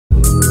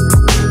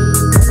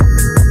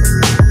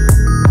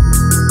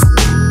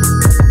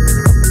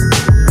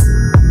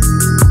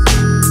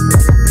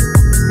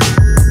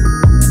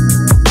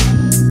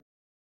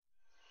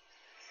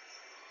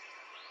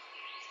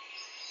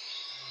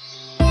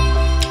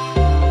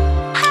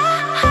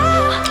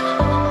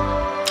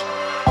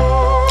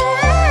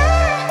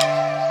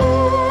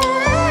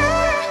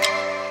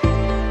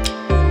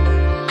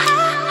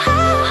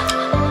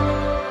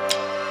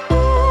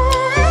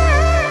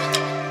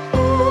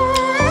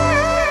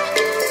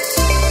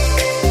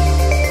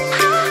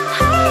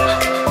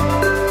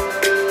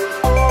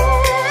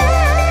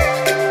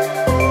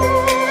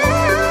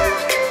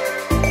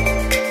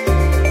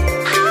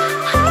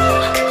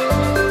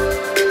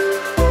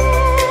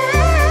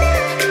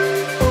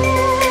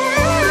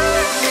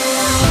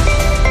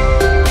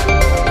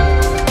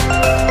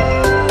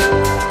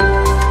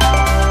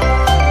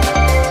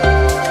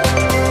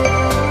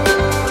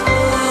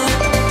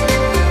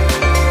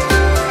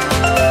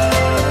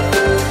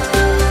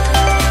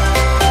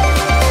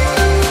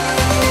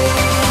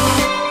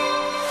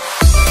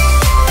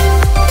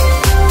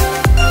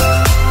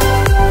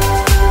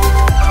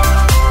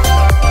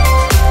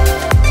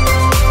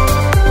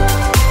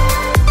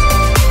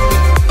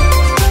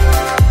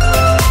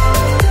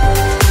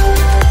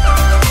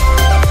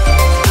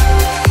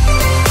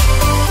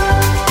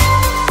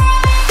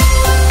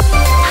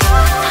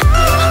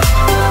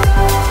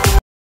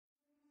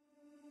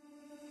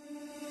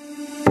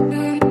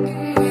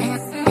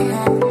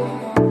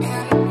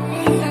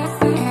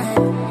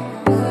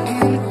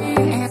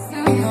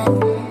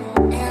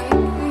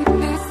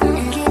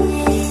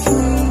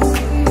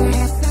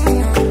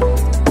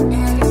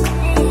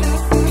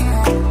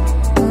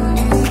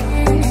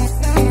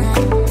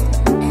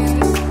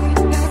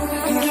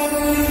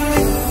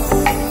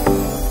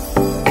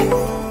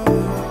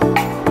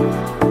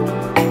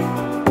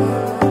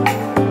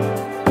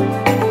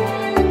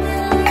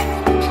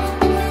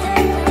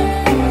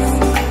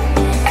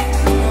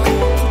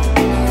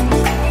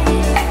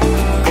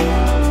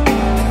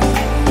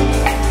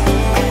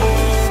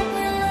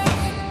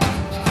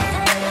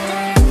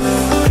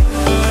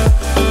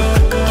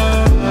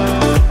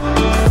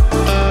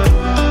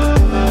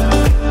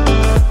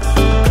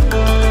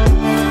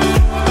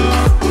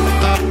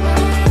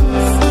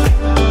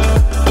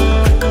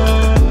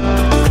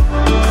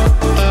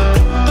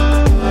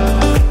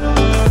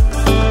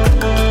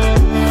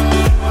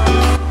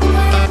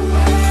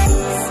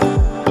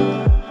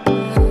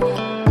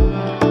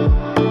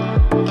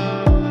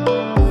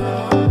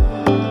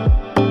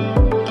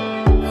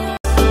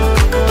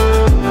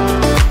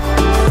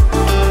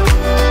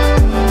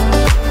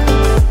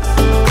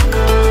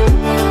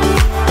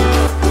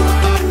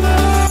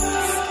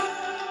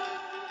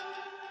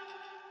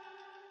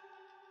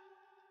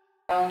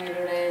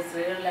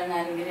സ്ത്രീകളിലങ്ങ്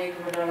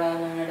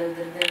അനുഗ്രഹിക്കപ്പെട്ടവളാണ്. ഞങ്ങളുടെ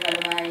ഉദരത്തിൻ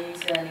ഫലമായി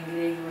ഈശോ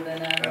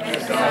അനുഗ്രഹിക്കപ്പെട്ടവനാണ്.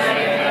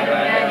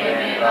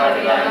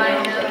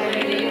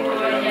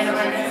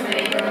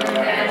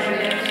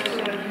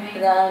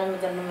 പിതാവിനും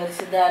പുത്രനും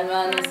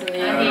പരിശുദ്ധാത്മാവിനും സ്തുതി.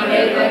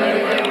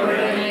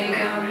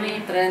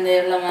 ഇത്രയും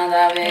ദയുള്ള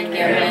മാതാവേ,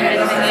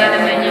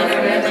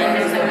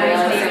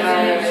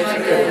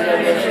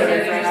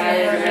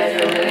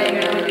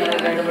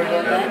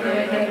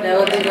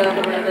 ലോകത്തിൽ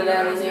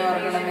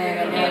ഓർക്കണമേ.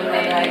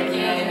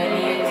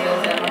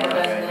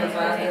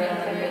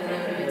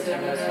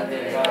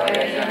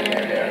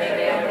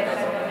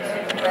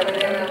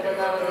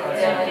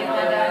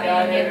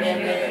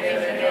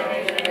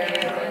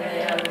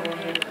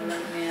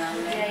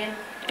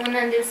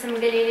 മൂന്നാം ദിവസം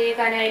ഗലീലയിലെ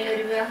കാനായിൽ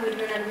ഒരു വിവാഹ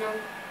വിരുന്ന് നടന്നു.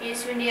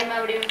 യേശുവിന്റെ അമ്മ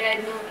അവിടെ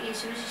ഉണ്ടായിരുന്നു.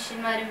 യേശുവും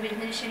ശിഷ്യന്മാരും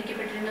വിരുന്നിന്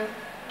ക്ഷണിക്കപ്പെട്ടിരുന്നു.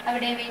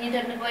 അവിടെ വീഞ്ഞു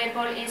തുറന്നു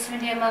പോയപ്പോൾ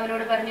യേശുവിന്റെ അമ്മ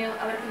അവരോട് പറഞ്ഞു,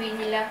 അവർക്ക്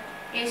വീഞ്ഞില്ല.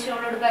 യേശു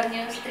അവളോട്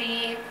പറഞ്ഞു,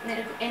 സ്ത്രീയെ,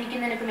 എനിക്ക്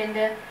നിനക്കും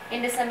എന്ത്?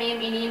 എന്റെ സമയം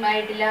ഇനിയും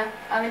ആയിട്ടില്ല.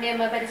 അവന്റെ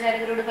അമ്മ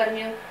പരിചാരകരോട്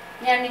പറഞ്ഞു,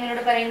 ഞാൻ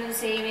നിങ്ങളോട് പറയുന്നത്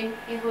ചെയ്യുവിൻ.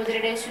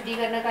 യഹൂദരുടെ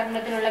ശുദ്ധീകരണ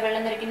കർമ്മത്തിനുള്ള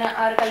വെള്ളം നിറയ്ക്കുന്ന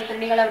 6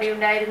 കൽഭരണികൾ അവിടെ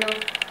ഉണ്ടായിരുന്നു.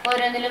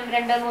 ഓരോന്നിലും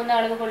 2-3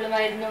 അളവ്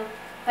കൊള്ളുമായിരുന്നു.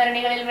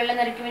 ഭരണികളിൽ വെള്ളം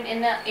നിറയ്ക്കുവിൻ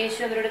എന്ന് യേശു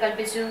അവരോട്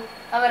കൽപ്പിച്ചു.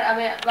 അവർ അവ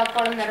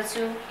വക്കോളം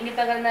നിറച്ചു. ഇനി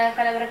പകർന്ന്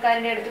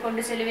കലവറക്കാരന്റെ അടുത്ത്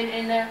കൊണ്ടു ചെല്ലുവിൻ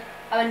എന്ന്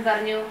അവൻ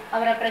പറഞ്ഞു.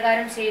 അവർ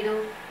അപ്രകാരം ചെയ്തു.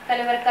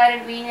 കലവറക്കാരൻ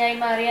വീഞ്ഞായി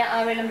മാറിയ ആ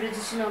വെള്ളം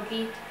രുചിച്ചു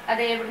നോക്കി.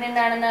 അത് എവിടെ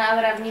നിന്നാണെന്ന്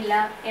അവർ അറിഞ്ഞില്ല.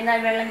 എന്നാൽ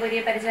വെള്ളം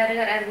കോരിയ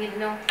പരിചാരകർ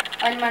അറിഞ്ഞിരുന്നു.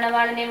 അവൻ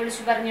മണവാളനെ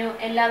വിളിച്ചു പറഞ്ഞു,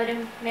 എല്ലാവരും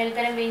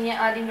മേൽത്തരം വീഞ്ഞ്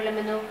ആദ്യം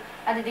വിളമ്പുന്നു.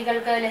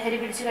 അതിഥികൾക്ക് ലഹരി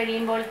പിടിച്ചു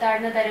കഴിയുമ്പോൾ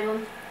താഴ്ന്ന തരവും.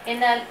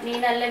 എന്നാൽ നീ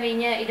നല്ല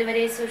വീഞ്ഞ്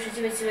ഇതുവരെ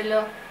സൂക്ഷിച്ചു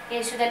വെച്ചുവല്ലോ.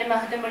 യേശു തന്റെ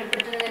മഹത്വം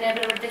വെളിപ്പെടുത്തുന്നതിന്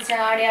പ്രവർത്തിച്ച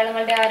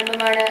അടയാളങ്ങളുടെ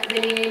ആരംഭമാണ്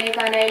ഗലീലയിലെ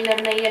കാനായിൽ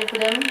നടന്ന ഈ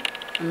അത്ഭുതം.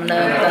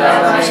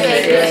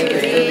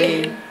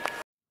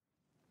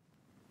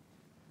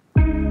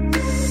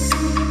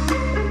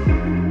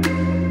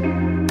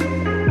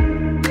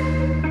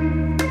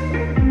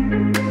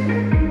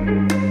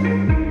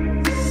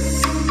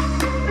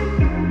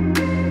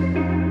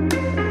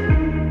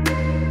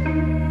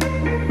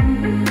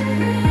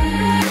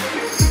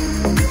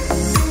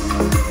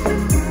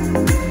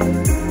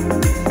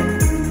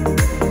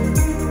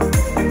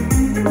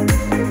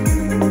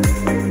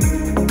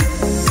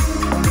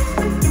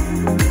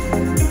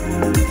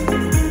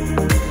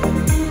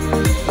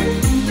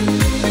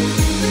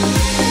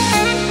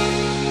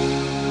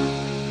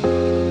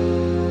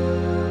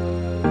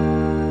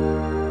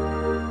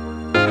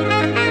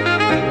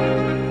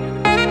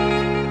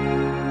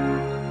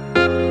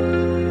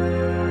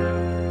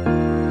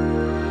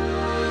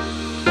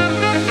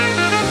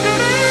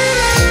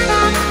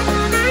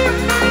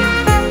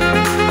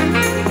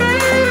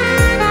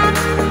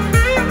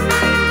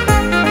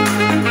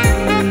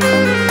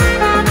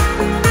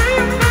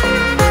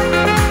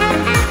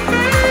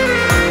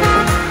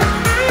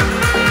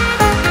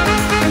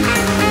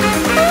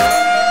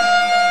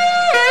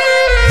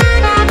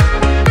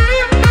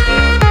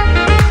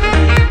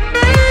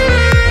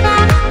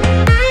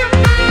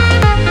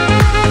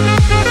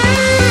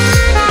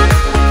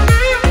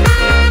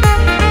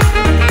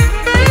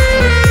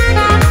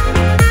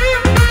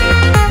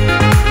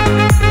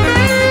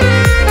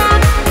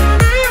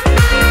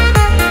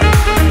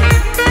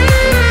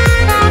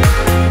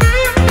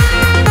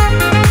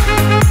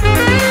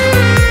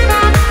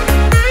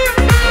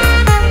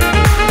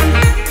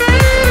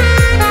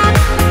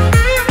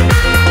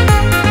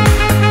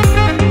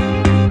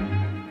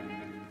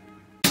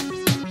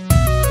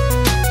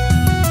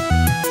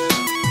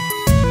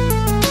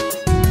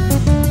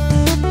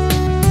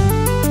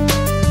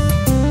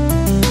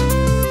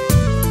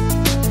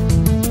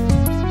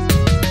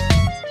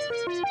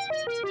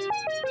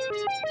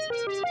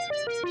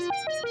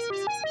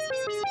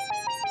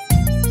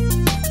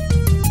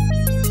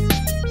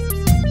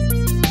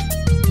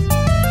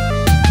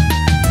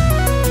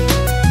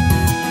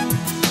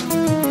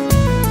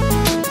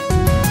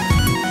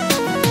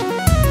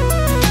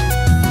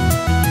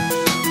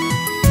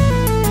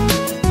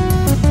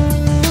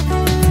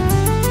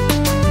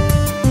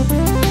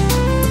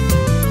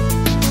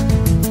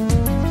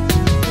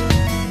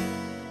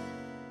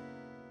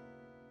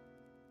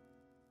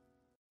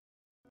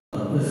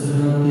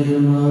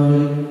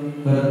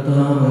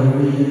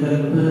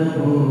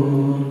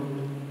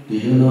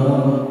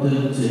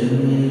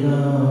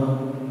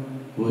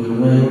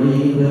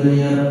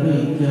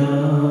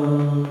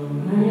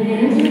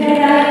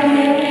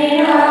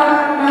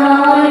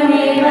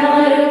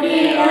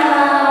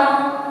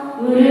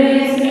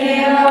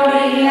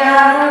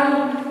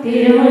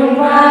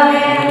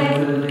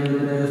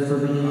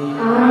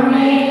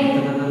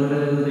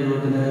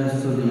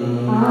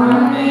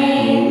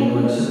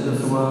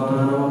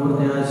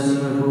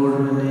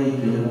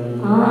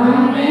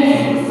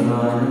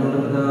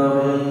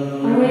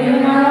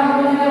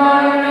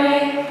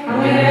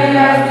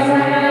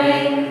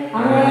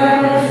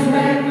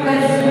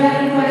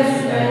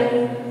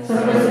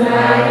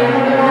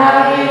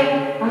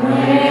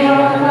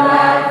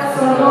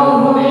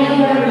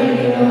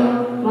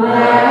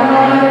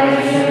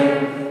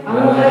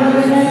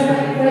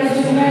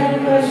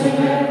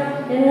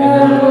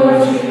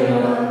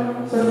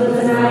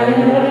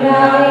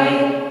 Amen.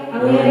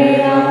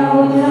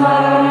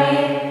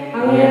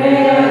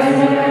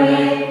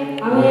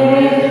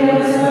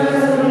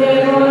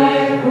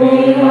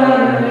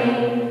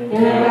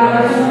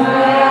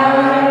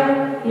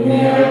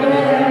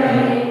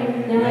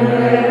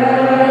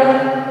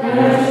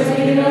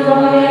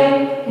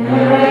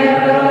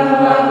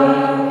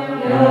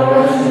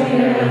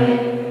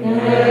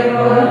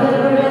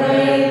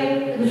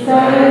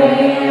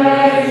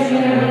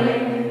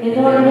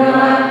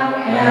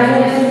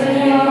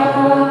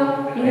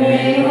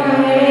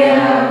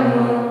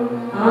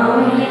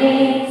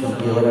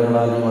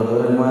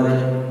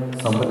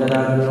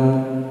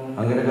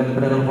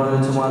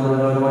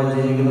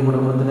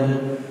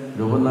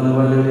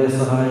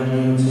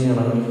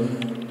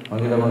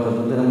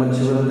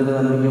 മനുഷ്യകുലത്തിന്റെ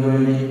നന്മയ്ക്ക്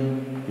വേണ്ടി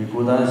ഈ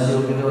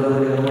കൂദാശയോഗ്യതയോടെ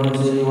പരികർമ്മം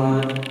ചെയ്യുവാൻ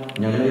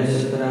ഞങ്ങളെ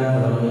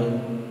ശക്തരാക്കണമേ.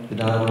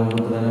 പിതാവും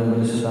പുത്രനും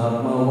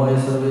പരിശുദ്ധാത്മാവുമായ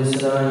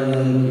സർവേശ്വരായ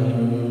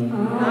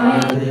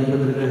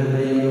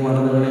ഗ്രഹത്തെയും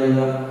മറന്നു കളയുക.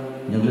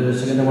 ഞങ്ങളുടെ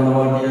രക്ഷകന്റെ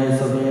മണവാട്ടിയായ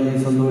സഭയെ നീ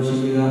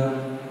സന്തോഷിക്കുക.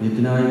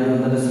 നിത്യനായ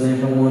നിന്റെ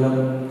സ്നേഹം മൂലം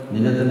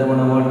നിന്നെ തന്റെ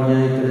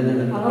മണവാട്ടിയായി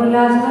തിരഞ്ഞെടുക്കും.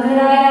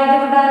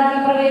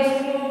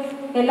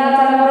 എല്ലാ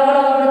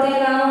തലമുറകളും അവിടുത്തെ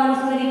നാമം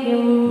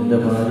അനുസ്മരിക്കും. നിന്റെ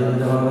ഭാര്യ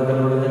നിന്റെ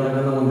മകളോട്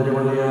ഞങ്ങളുടെ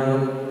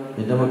മുന്തിരിവള്ളിയാകും.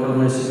 നിന്റെ മക്കൾ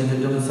മേശയ്ക്ക്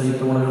ചുറ്റും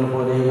സൈത്തുമണകൾ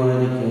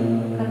പോലെയുമായിരിക്കും.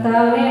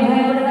 കർത്താവിനെ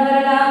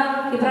ഭയപ്പെടുന്നവരെല്ലാം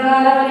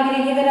ഇപ്രകാരം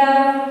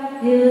അനുഗ്രഹീതരാകും.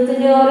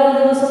 ജീവിതത്തിന്റെ ഓരോ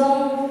ദിവസവും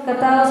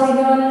കർത്താവ്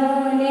സഹിതവനിൽ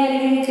നിന്ന് നിന്നെ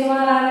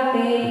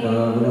അനുഗ്രഹിക്കുമാറാകട്ടെ.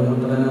 പിതാവിനും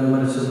പുത്രനും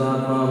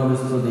പരിശുദ്ധാത്മാവിനും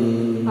സ്തുതി.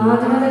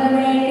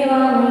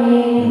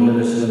 ഞങ്ങളുടെ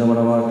രക്ഷകന്റെ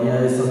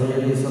മണവാട്ടിയായ സഭയെ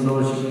നീ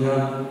സന്തോഷിക്കുക.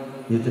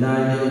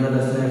 നിത്യനായ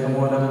ദൈവത്തിന്റെ സ്നേഹം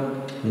മൂലം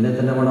നിന്നെ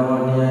തന്റെ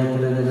മണവാട്ടിയായി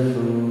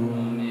തിരഞ്ഞെടുത്തു.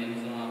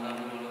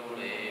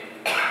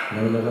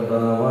 ഞങ്ങളുടെ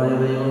കർത്താവായ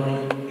ദൈവമേ,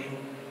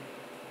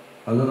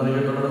 അങ്ങ്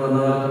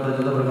നൽകിയിട്ടുള്ളതുമെന്നാൽ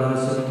കൃതജ്ഞത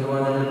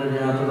പ്രകാശിക്കുവാൻ ഞങ്ങൾ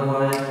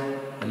കഴിയാത്തതുമായ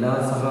എല്ലാ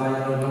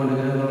സഹായങ്ങൾക്കും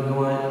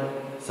അനുഗ്രഹങ്ങൾക്കുമായി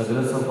സകല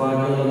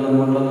സൗഭാഗ്യങ്ങളും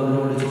നമ്മളുടെ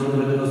വിളിച്ചുകൊണ്ട്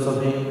നിൽക്കുന്ന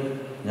സഭയെ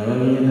ഞങ്ങൾ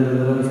നീ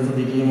നിരന്തരം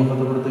സ്തുതിക്കുകയും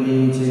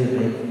മഹത്വപ്പെടുത്തുകയും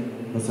ചെയ്യട്ടെ.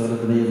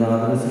 സകലത്തിന്റെ ഈ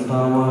നാഥന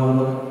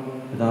സിദ്ധാമാകുന്നു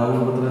പിതാവും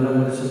പുത്രനും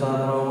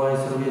പരിശുദ്ധാത്മാവുമായ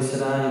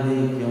സർവേശ്വരായ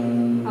ദൈവം.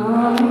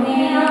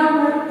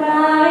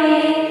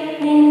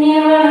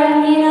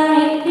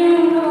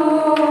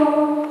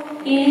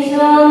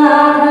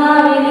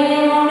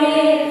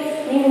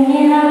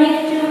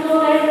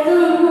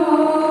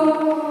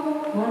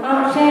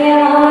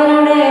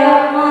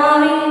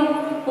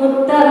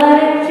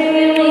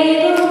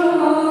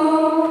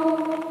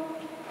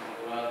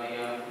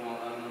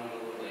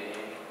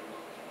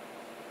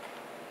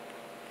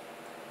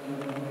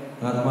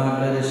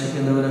 ആത്മാക്കളെ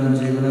രക്ഷിക്കുന്നവനും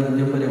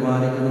ജീവനനിത്യം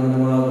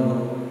പരിപാലിക്കുന്നവനുമാകുന്നു.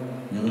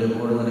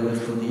 ഞങ്ങളെപ്പോഴും നിനക്ക്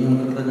സ്തുതിയും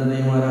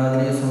കൃതജ്ഞതയും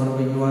ആരാധനയും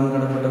സമർപ്പിക്കുവാൻ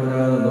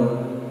കടപ്പെട്ടവരാകുന്നു.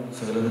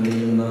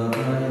 സകലത്തിന്റെയും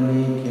നാഥനായ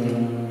നീക്കും.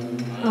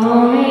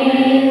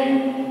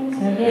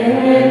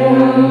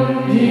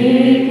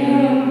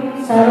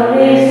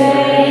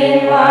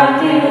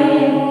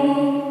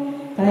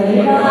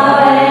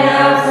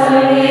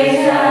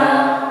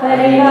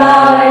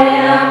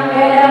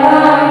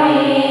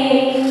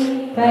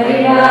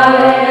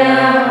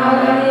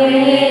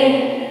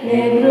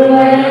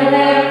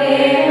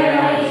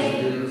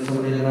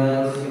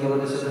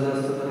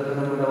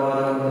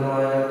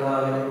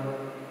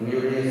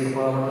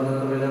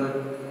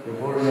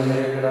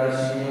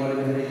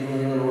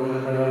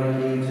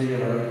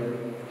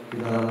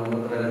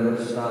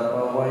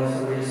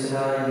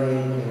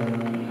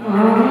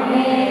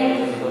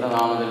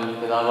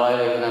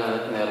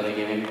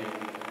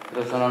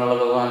 ക്രിസ്തുവിനോടുള്ള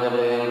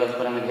ബഹുമാനത്തെ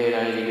പരസ്പരം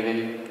വിധേയരായിരിക്കുവിൻ.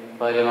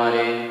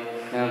 ഭാര്യമാരെ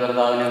നിങ്ങൾ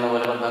കർത്താവിനെ എന്ന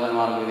പോലെ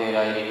ഭർത്താക്കന്മാർക്ക്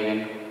വിധേയരായിരിക്കുവിൻ.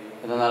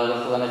 എന്നാൽ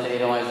ക്രിസ്തു തന്നെ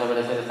ശരീരമായ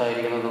സഭയുടെ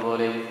ശിരസ്സായിരിക്കുന്നത്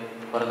പോലെ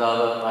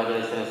ഭർത്താവ്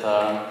ഭാര്യയുടെ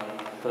ശിരസ്സാണ്.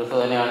 ക്രിസ്തു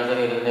തന്നെയാണ്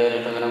ശരീരത്തിൻ്റെ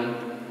രക്ഷകനും.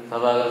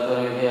 സഭ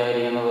ക്രിസ്തുവിന്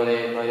വിധേയരായിരിക്കുന്ന പോലെ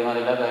ഭാര്യമാർ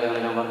എല്ലാ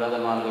കാര്യങ്ങളിലും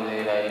ഭർത്താക്കന്മാർക്ക്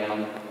വിധേയരായിരിക്കണം.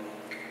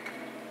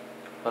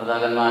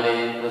 ഭർത്താക്കന്മാരെ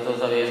ക്രിസ്തു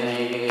സഭയെ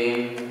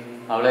സ്നേഹിക്കുകയും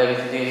അവളെ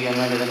വിശുദ്ധീകരിക്കാൻ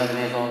വേണ്ടി തന്നെ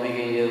അതിനെ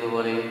സമർപ്പിക്കുകയും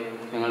ചെയ്തതുപോലെ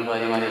നിങ്ങൾ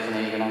ഭാര്യമാരെ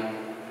സ്നേഹിക്കണം.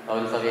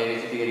 അവൻ സഭയെ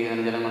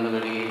വിശുദ്ധീകരിക്കുന്ന ജലം കൊണ്ട്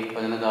കഴുകി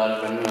പതിനെത്താൾ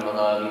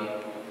പെണ്ണുള്ളതാകി.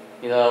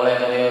 ഇത് അവളെ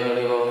കലയോ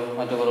തെളിവോ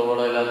മറ്റു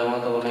കുറവുകളോ ഇല്ലാത്ത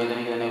മുഖത്തുപൂർണ്ണ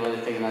എനിക്ക് തന്നെ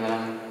പ്രതിഷ്ഠിക്കുന്നതിന്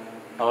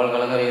അവൾ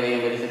കളങ്കരീതിയും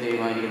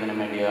പരിശുദ്ധിയുമായിരിക്കുന്നതിനും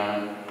വേണ്ടിയാണ്.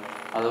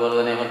 അതുപോലെ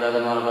തന്നെ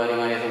ഭർത്താക്കന്മാർ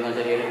ഭാര്യമാരെ സ്വന്തം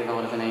ശരീരത്തിൽ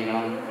അവർ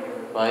സ്നേഹിക്കണം.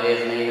 ഭാര്യയെ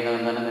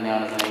സ്നേഹിക്കുന്നവൻ തന്നെ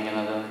തന്നെയാണ്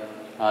സ്നേഹിക്കുന്നത്.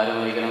 ആരും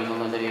ഒരിക്കലും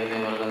സ്വന്തം ശരീരത്തെ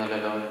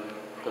വെറുക്കുന്നില്ലല്ലോ.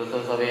 ക്രിസ്തു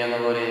സഭയെന്ന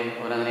പോലെ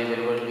അവനതിനെ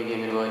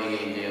പരിപോഷിപ്പിക്കുകയും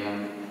പരിപാലിക്കുകയും ചെയ്യുന്നു.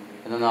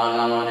 എന്നാൽ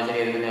നാം അവൻ്റെ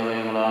ശരീരത്തിൻ്റെ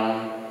അവയവങ്ങളാണ്.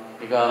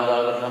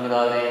 ഇക്കാരണത്താൽ കൃഷ്ണൻ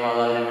പിതാവിനെയും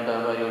മാതാവിനെയും വിട്ട്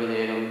ഭാര്യയോട്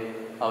ചേരും.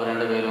 അവർ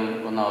രണ്ടുപേരും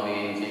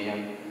ഒന്നാവുകയും ചെയ്യും.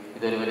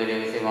 ഇതൊരു വലിയ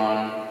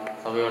രഹസ്യമാണ്.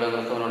 സഭയോടും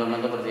ക്രിസ്തുവിനോടും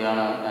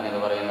ബന്ധപ്പെടുത്തിയാണ് ഞാനിത്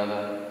പറയുന്നത്.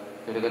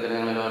 ചുരുക്കത്തിൽ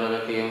നിങ്ങളിൽ ഓരോ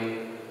വ്യക്തിയും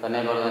തന്നെ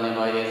പോലെ തന്നെ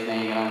ഭാര്യയെ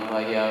സ്നേഹിക്കണം.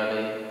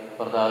 ഭാര്യയാകട്ടെ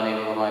ഭർത്താവിനെ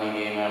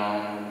ബഹുമാനിക്കുകയും വേണം.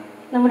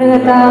 നമ്മുടെ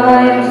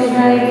കർത്താവായ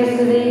മിശിഹായിക്ക്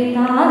സ്തുതി.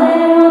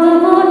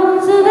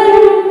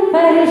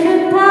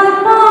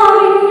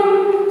 പരിശുദ്ധാത്മാവിനും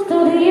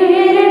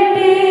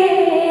സ്തുതിയുയരട്ടെ.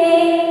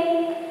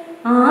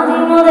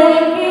 ആദ്യം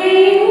മുതൽക്കേ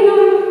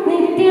ഇന്നും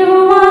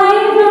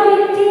നിത്യവുമായി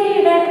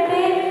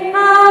ഭവിച്ചിടട്ടെ.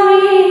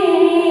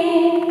 ആമേൻ.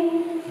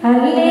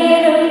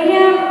 ഹല്ലേലൂയ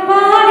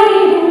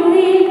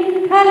പാടിയിരുന്നിൽ.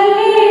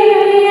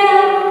 Hallelujah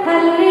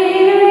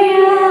hallelujah.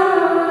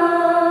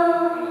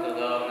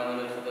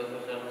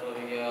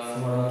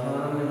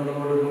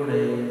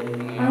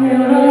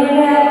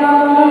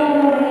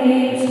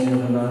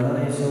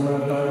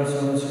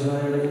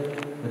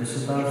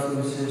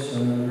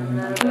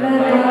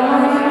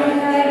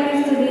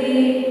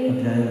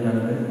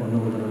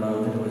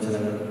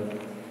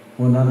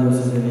 മൂന്നാം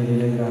ദിവസത്തെ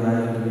രീതിയിലേക്ക്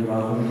കാനായിലെ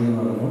വിവാഹം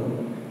നടന്നു.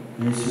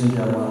 യേശുവിൻ്റെ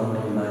അമ്മ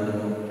അവിടെ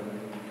ഉണ്ടായിരുന്നു.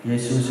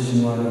 യേശു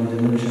ശിഷ്യന്മാരും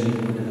വിരുന്ന്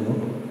ക്ഷണിക്കപ്പെട്ടിരുന്നു.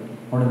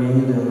 അവിടെ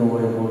വീഞ്ഞു തീർന്നു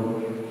പോയപ്പോൾ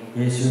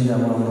യേശുവിൻ്റെ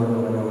അമ്മ അവരോട്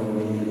പറഞ്ഞു, അവർ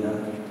വീഞ്ഞില്ല.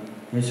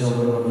 യേശു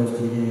അവരോട് പറഞ്ഞ,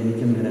 സ്ത്രീയെ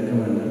എനിക്കും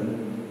നിനക്കുമെന്ന്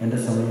എൻ്റെ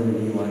സമയം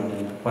ഇനിയുമായി.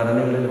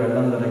 പരണികളിൽ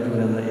വെള്ളം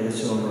നിറയ്ക്കുമെന്ന്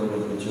യേശു അവരോട്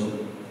കൽപ്പിച്ചു.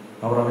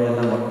 അവർ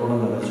അവയെല്ലാം വക്കോളം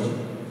നിറച്ചു.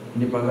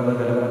 ഇനി പകർന്ന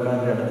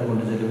കലവറക്കാരൻ്റെ അടുത്ത്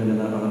കൊണ്ട്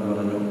ചെല്ലുമെന്ന് അവൻ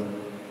പറഞ്ഞു.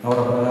 അവർ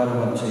അപ്രകാരം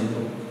അത്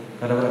ചെയ്തു.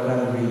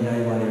 കലവറക്കാരൻ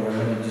വീഞ്ഞായി മാറിയ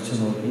വെള്ളം രുചിച്ചു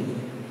നോക്കി.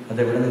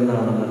 അതെവിടെ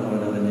നിന്നാണെന്ന്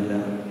അവൻ അറിഞ്ഞില്ല.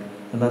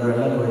 എന്നാൽ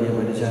വെള്ളം കോരിയ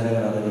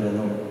പരിചാരകർ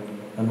അറിഞ്ഞിരുന്നു.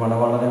 അവൻ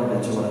മണവാളനെ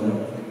വിളിച്ചു പറഞ്ഞു,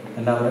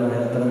 എല്ലാവരും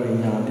മേലത്തരം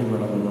വീഞ്ഞ് ആദ്യം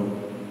വിളമ്പുന്നു.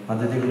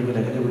 അതിഥികൾക്ക്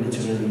ലഹരി പിടിച്ചു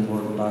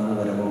കഴിയുമ്പോൾ താഴ്ന്നു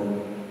തരമോ?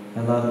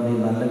 എന്നാൽ നീ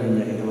നല്ല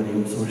വീഞ്ഞ്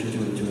ഇതുവരെയും സൂക്ഷിച്ചു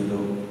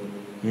വെച്ചുവല്ലോ.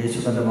 യേശു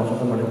തൻ്റെ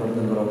മഹത്വം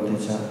വെളിപ്പെടുത്താൻ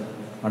പ്രവർത്തിച്ച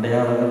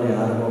അടയാളങ്ങളുടെ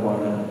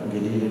ആരംഭമാണ്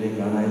ഗലീലയിലെ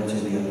കാനായിൽ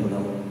ചെയ്ത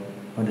അത്ഭുതം.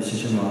 അവൻ്റെ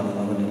ശിഷ്യന്മാർ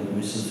അവനിൽ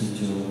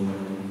വിശ്വസിച്ചു.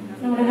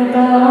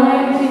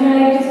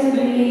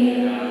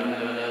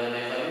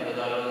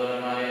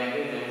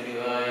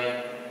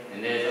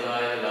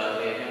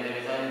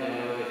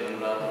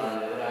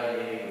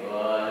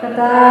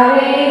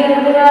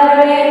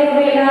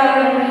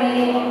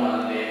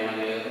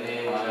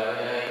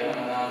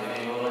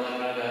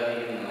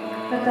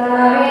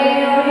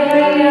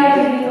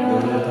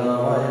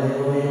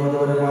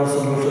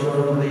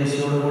 സന്തോഷത്തോടും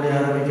പ്രതീക്ഷയോടും കൂടി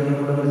ആരംഭിക്കുന്ന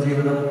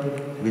കുടുംബജീവിതം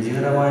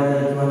വിജയകരമായി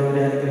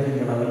നയിക്കുന്നവരെ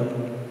അനുഗ്രഹിക്കണമേ.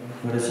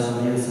 ഇവിടെ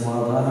ശാന്തിയും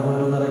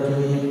സമാധാനവും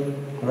നിറയ്ക്കുകയും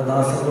ഇവിടെ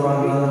ദാസത്വ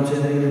വാഗ്ദാനം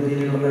ചെയ്തെങ്കിലും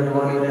തീരുകൾ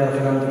നേടുവാനിവരെ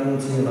അർഹരാക്കുകയും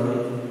ചെയ്യണമേ.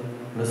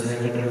 ഇവിടെ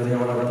സ്നേഹത്തെ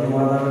വളർത്തിയ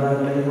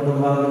മാതാപിതാക്കളെയും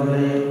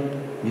കുടുംബാംഗങ്ങളെയും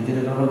ഈ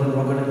തിരുക്രമത്തിൽ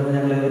പങ്കെടുക്കുന്ന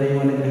ഞങ്ങളെവരെയും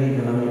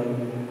അനുഗ്രഹിക്കണമേ.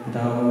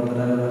 പിതാവും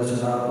പുത്രനും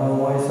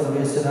പരിശുദ്ധാത്മാവുമായ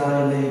സർവേശ്വരായ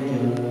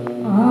എന്നേക്കും.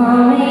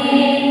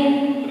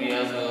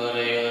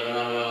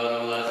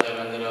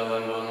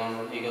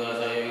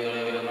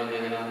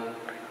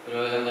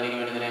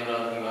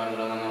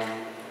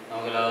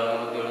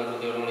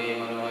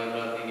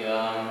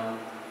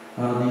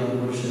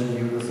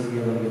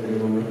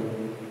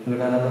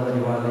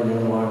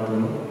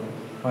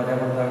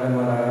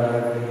 ഭാര്യാഭർത്താക്കന്മാരായ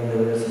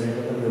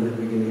സ്നേഹത്തിൽ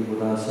ബന്ധിപ്പിക്കുന്ന ഈ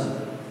കുദാശ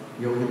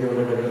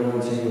യോഗ്യതയോടെ കഠിനവും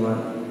ചെയ്യുവാൻ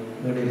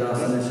നിങ്ങളുടെ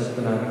ദാസനെ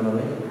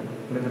ശക്തനാക്കണമേ.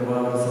 നിങ്ങളുടെ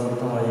കൃപാവന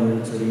സമർത്ഥമായി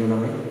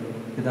ചൊരിയണമേ.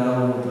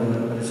 പിതാവും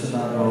പുത്രനും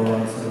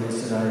പരിശുദ്ധാത്മാവുമായ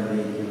സർവേശ്വരായ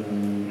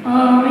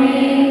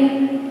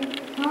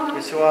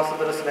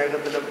വിശ്വാസത്തിലും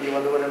സ്നേഹത്തിലും ഈ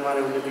വധുവരന്മാരെ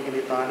ഉന്നതിക്കുന്ന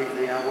ഈ താലി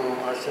ദയാപൂർവം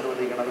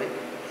ആശീർവദിക്കണമേ.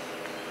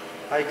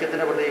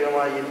 ഐക്യത്തിൻ്റെ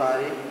പ്രതീകമായി ഈ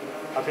താലി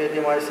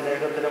അഭേദ്യമായ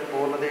സ്നേഹത്തിലും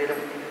പൂർണ്ണതയിലും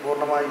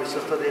പൂർണ്ണമായ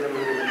വിശ്വസ്തതയിലും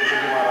ഇവരെ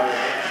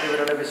ബന്ധിപ്പിക്കുമാറാകട്ടെ.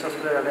 ഇവരുടെ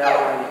വിശ്വസ്തയുടെ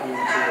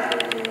അടയാളമായിരിക്കുകയും ചെയ്യട്ടെ.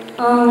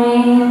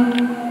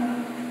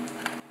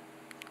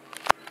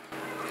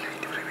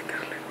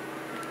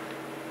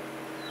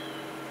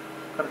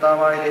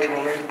 കർത്താവായ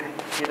ദൈവമേ,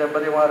 ഈ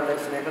ദമ്പതിമാരുടെ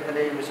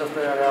സ്നേഹത്തിൻ്റെയും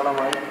വിശ്വസ്തയുടെ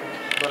അടയാളമായി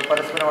ഇവർ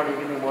പരസ്പരം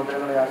അണിയിക്കുന്ന ഈ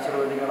മോതിരങ്ങളെ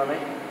ആശീർവദിക്കണമേ.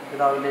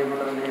 പിതാവിൻ്റെയും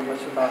പുത്രൻ്റെയും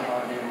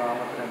പരിശുദ്ധാത്മാവിൻ്റെയും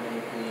നാമത്തിൽ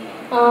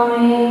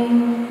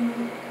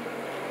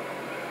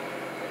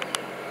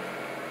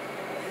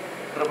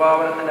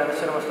കൃപാവനത്തിൻ്റെ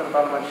അനശ്വര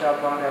വസ്ത്രത്താൽ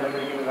മനുഷ്യാത്മാവിനെ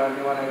അലങ്കരിക്കുന്ന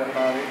കാരണവാനായ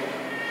കർത്താവേ,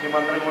 ഈ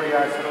മന്ത്രം കൂടി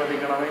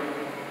ആശീർവദിക്കണമേ.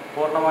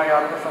 പൂർണ്ണമായ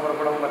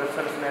ആത്മസമർപ്പണവും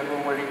പരസ്പര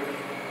സ്നേഹവും വഴി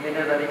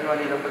നിന്നെ ധരിക്കുവാൻ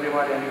ഈ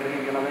ദമ്പതിമാരെ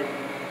അനുഗ്രഹിക്കണമേ.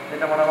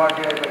 നിന്റെ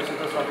മണവാട്ടിയായ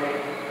പരിശുദ്ധ സഭയെ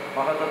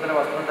മഹത്വത്തിന്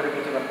വസ്ത്രം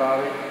ധരിപ്പിച്ച്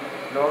കർത്താവേ,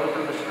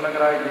 ലോകത്തിൽ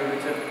നിഷ്കളങ്കരായി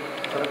ജീവിച്ച്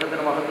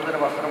സ്വർഗത്തിന് മഹത്വത്തിന്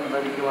വസ്ത്രം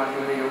ധരിക്കുവാൻ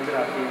ഇവരെ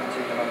യോഗ്യരാക്കുകയും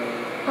ചെയ്യണമേ.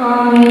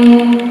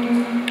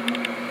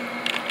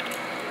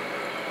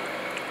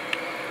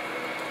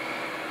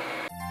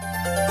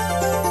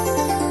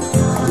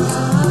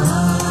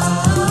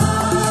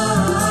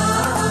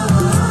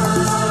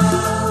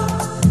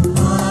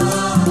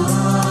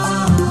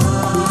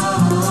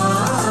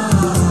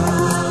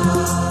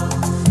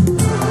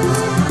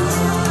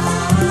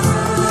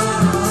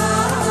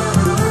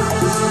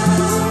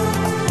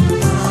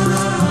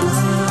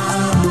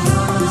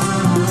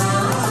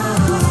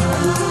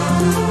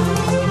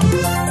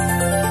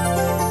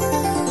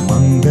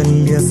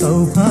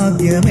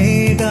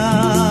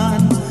 സൗഭാഗ്യമേകാൻ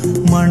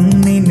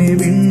മണ്ണിനെ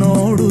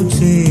വിണ്ണോടു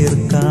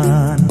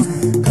ചേർക്കാൻ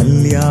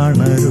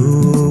കല്യാണരൂപനാകും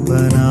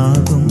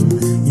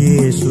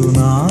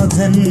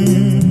യേശുനാഥൻ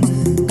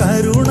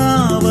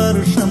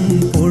കരുണാവർഷം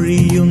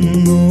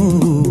പൊഴിയുന്നു.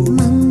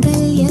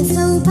 മംഗല്യ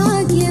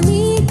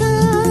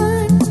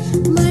സൗഭാഗ്യമേകാൻ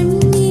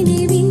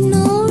മണ്ണിനെ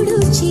വിണ്ണോടു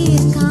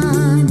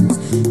ചേർക്കാൻ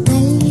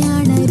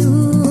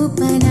കല്യാണരൂപനാകും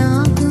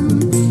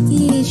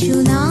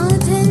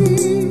യേശുനാഥൻ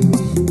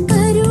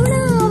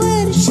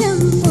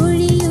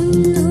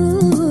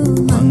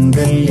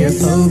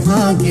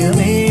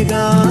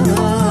സൗഭാഗ്യമേകാൻ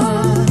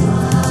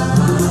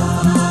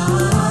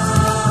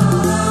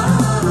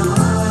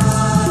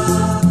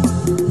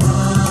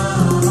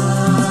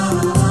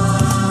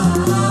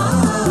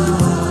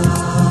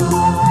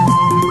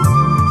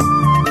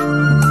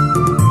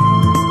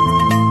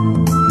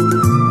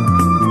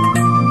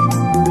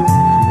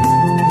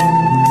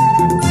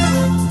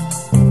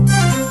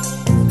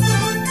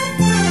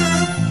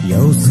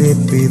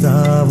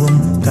പിതാവും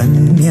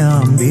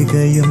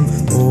കന്യാംബികയും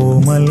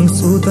ഓമൽ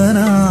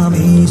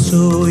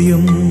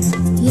സുതനാമീശോയും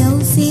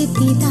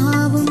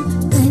പിതാവും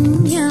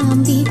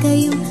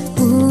കന്യാംബികയും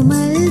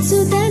ഓമൽ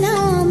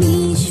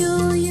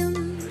സുതനാമീശോയും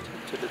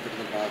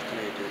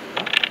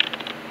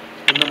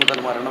ഇന്നു മുതൽ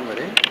മരണം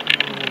വരെ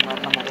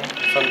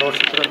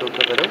സന്തോഷത്തിലും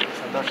ദുഃഖത്തിലും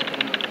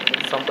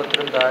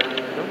സമ്പത്തിലും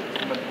ദാരിദ്ര്യത്തിലും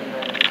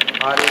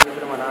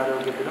ആരോഗ്യത്തിലും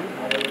അനാരോഗ്യത്തിലും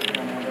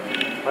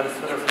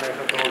പരസ്പര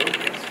സ്നേഹത്തോടും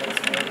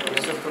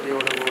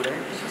വിശ്വസ്തയോടുകൂടെ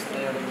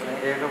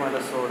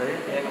ഏകമനസ്സോടെ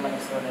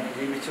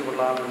ജീവിച്ചു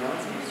കൊള്ളാമെന്ന്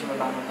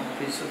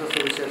വിശുദ്ധ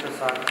സുവിശേഷ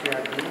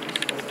സാക്ഷിയാക്കി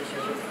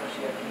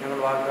ഞങ്ങൾ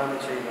വാഗ്ദാനം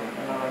ചെയ്യുന്നു.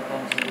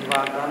 ഈ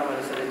വാഗ്ദാനം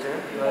അനുസരിച്ച്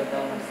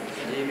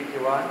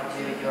ജീവിക്കുവാൻ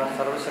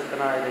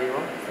സർവശക്തനായ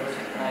ദൈവം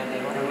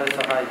ഞങ്ങളെ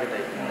സഹായിക്കട്ടെ.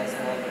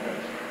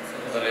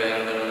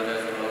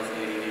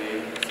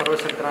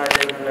 സർവശക്തനായ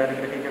ദൈവം നിങ്ങളെ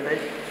അനുഗ്രഹിക്കട്ടെ.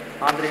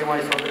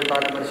 ആന്തരികമായി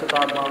സൗന്ദര്യത്താലും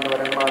പരിശുദ്ധാത്മാവിൻ്റെ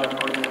വരങ്ങളാലും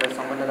അവിടെ നിങ്ങളെ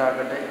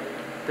സമ്പന്നരാകട്ടെ.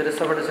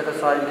 തിരുസഭയുടെ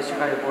ശിരസ്സായി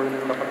മിശിഹായി എപ്പോഴും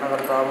നിങ്ങളുടെ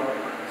ഭരണകർത്താവും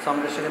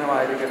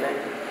സംരക്ഷകനുമായിരിക്കട്ടെ.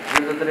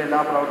 ജീവിതത്തിലെ എല്ലാ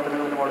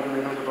പ്രവർത്തനങ്ങളിലും അവിടെ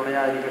നിങ്ങൾക്ക്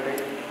തുണയായിരിക്കട്ടെ.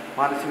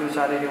 മാനസികവും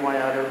ശാരീരികമായ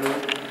ആരോഗ്യവും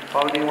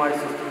ഭൗതികമായ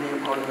സുസ്ഥിതിയും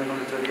അവിടെ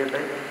നിങ്ങൾക്ക്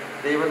ചൊരിയട്ടെ.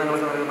 ദൈവം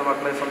നിങ്ങൾക്ക് നൽകുന്ന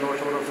മക്കളെ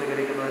സന്തോഷപൂർവ്വം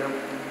സ്വീകരിക്കുന്നതിനും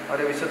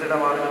അവരെ വിശുദ്ധിയുടെ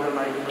മാർഗത്തിൽ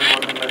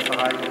നയിക്കുന്നതിനും നിങ്ങളെ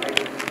സഹായിക്കട്ടെ.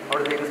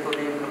 അവിടുത്തെ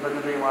സ്തുതിയും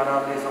കൃതജ്ഞതയും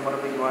ആരാധനയും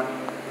സമർപ്പിക്കുവാൻ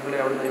നിങ്ങളെ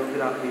അവിടുത്തെ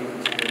യോഗ്യരാക്കുകയും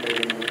ചെയ്യട്ടെ.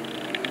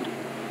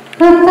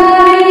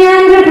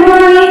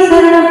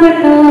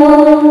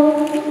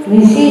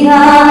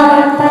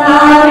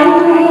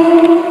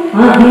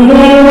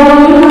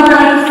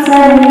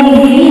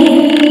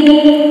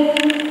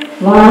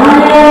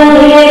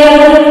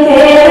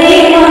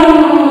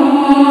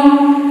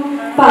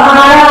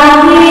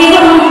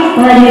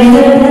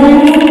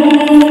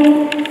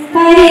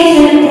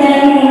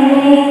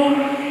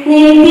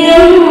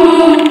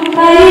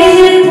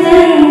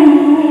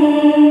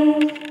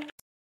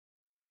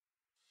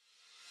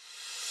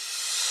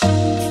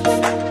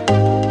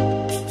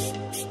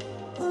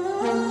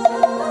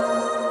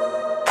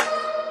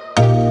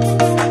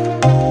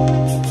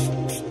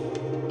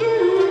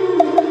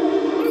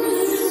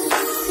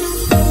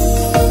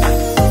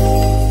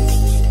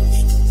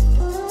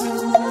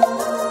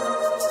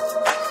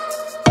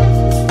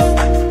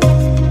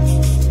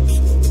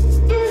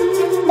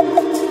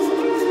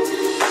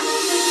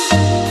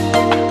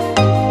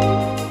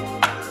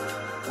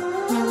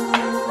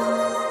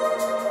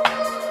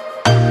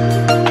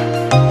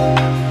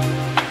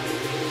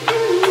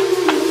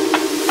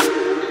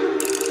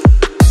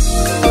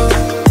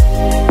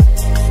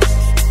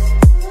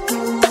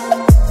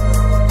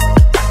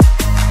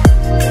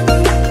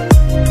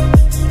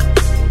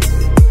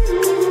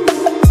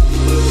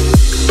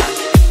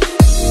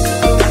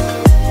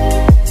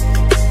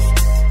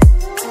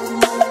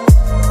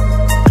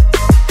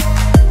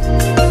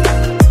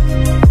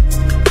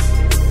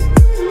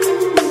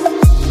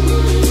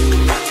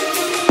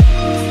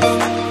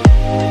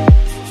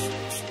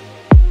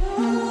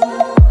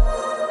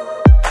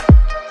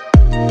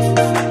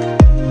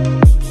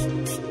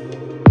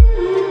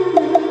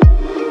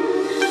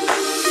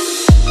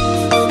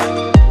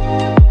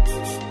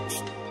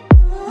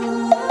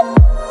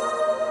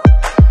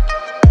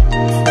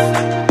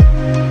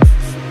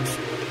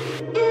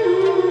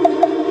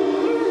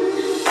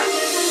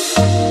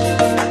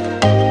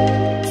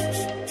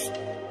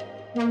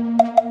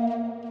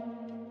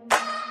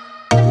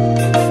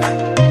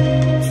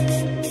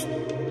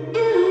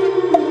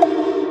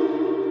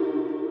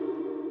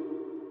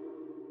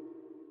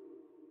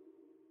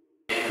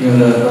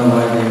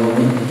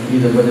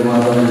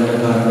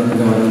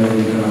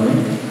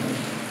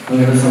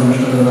 അങ്ങയുടെ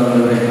സംരക്ഷണത്തിൽ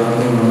നമ്മളെ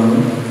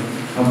കാത്തുകൊള്ളണമേ.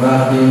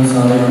 അപ്രാർത്ഥിയും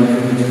സാധനം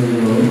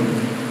അനുഗ്രഹിച്ചിരിക്കുന്നതും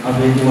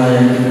അഭേദ്യമായ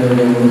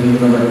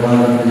ഉൾപ്പെടുന്ന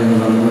പരിപാലനത്തിന് ഞങ്ങൾ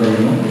നന്ദി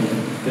പറയുന്നു.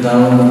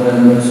 പിതാവും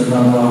പുത്രനും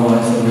പരിശുദ്ധാത്മാവുമായ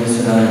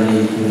സർവേശ്വരായ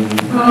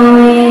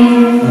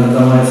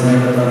അനന്തമായ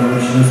സ്നേഹത്താൽ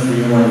പുരുഷനും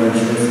സ്ത്രീയുമായ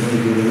മനുഷ്യരെ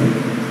സൃഷ്ടിക്കുകയും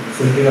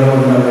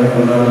സൃഷ്ടികർമ്മങ്ങളെ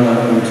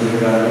കൊണ്ടാടാനും ചെയ്ത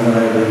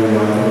കാരണമായ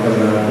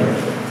ദൈവമാണ്.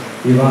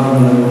 വിവാഹം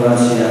എന്ന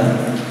ഉദാശിയാൽ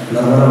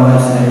നിർമ്മലമായ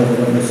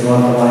സ്നേഹത്തിനും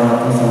നിസ്വാർത്ഥമായ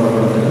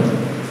ആത്മസമർപ്പണത്തിനും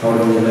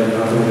അവിടെ നിങ്ങളെ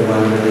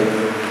കാത്തുപരിപാലിക്കട്ടെ.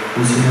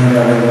 വിശുദ്ധമായ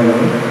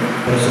അടങ്ങുന്നതും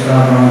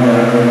പരിശുദ്ധാത്മാവിൻ്റെ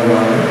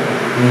അടങ്ങുന്നതുമായ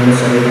നിങ്ങളുടെ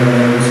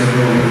ശരീരങ്ങളെ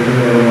വിശുദ്ധവും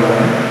ഭൂതങ്ങളുമായ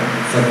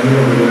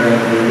സജീവമായ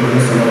ദൈവത്തെ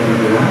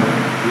സമർപ്പിക്കുവാൻ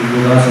ഈ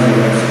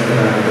ഉദാശികളെ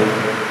ശക്തരാകട്ടെ.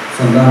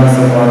 സന്താന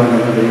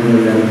സൗഭാഗ്യങ്ങൾ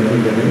ദൈവങ്ങളെ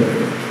അനുഗ്രഹിക്കട്ടെ.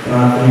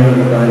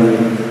 പ്രാർത്ഥനകളുണ്ടായി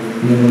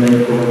നിങ്ങളുടെ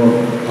കുടുംബം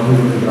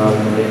അഭിവൃദ്ധി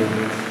പ്രാപിക്കട്ടെ.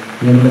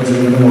 നിങ്ങളുടെ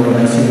ജീവിതമോട്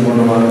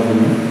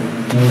ഐശ്വര്യപൂർണ്ണമാക്കുകയും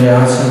നിങ്ങളുടെ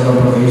ആശയങ്ങളും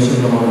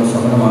പ്രതീക്ഷകളുമാണ്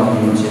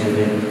സഫലമാക്കുകയും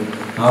ചെയ്യട്ടെ.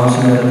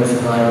 ആവശ്യങ്ങൾക്ക്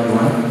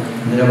സഹായിക്കുവാൻ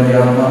നിരവധി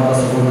ആത്മാർത്ഥ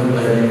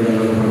സുഹൃത്തുക്കളെ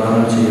നിങ്ങൾക്ക്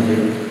പ്രദാനം ചെയ്യട്ടെ.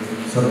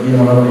 സ്വർഗീയ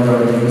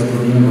മണവിയുടെ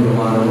സ്തുതിയും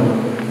ബഹുമാനവും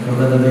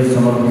കൃതജ്ഞതയെ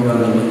സമർപ്പിക്കാൻ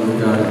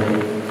നിങ്ങൾക്കാകട്ടെ.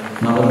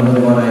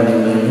 നവനിർമ്മാണമായ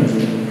നിങ്ങളെയും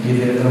ഈ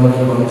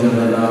തിരുക്രമത്തിൽ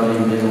പങ്കുചേർന്ന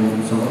എല്ലാവരെയും ദൈവം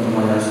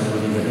സമർത്ഥമായി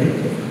ആശീർവദിക്കട്ടെ.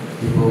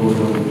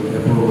 ഇപ്പോഴും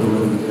എപ്പോഴും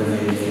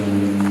എന്നേക്കും.